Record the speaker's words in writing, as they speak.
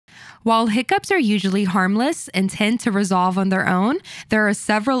While hiccups are usually harmless and tend to resolve on their own, there are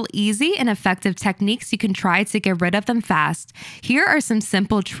several easy and effective techniques you can try to get rid of them fast. Here are some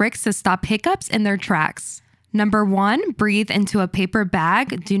simple tricks to stop hiccups in their tracks. Number 1, breathe into a paper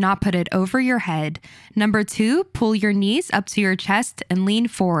bag. Do not put it over your head. Number 2, pull your knees up to your chest and lean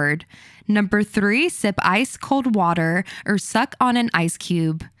forward. Number 3, sip ice cold water or suck on an ice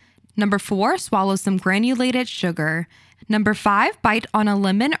cube. Number 4, swallow some granulated sugar. Number 5, bite on a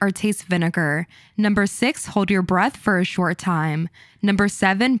lemon or taste vinegar. Number 6, hold your breath for a short time. Number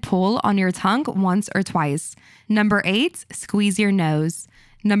 7, pull on your tongue once or twice. Number 8, squeeze your nose.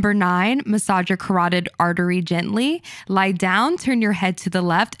 Number 9, massage your carotid artery gently. Lie down, turn your head to the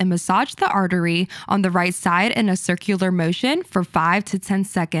left, and massage the artery on the right side in a circular motion for 5 to 10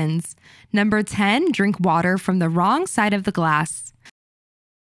 seconds. Number 10, drink water from the wrong side of the glass.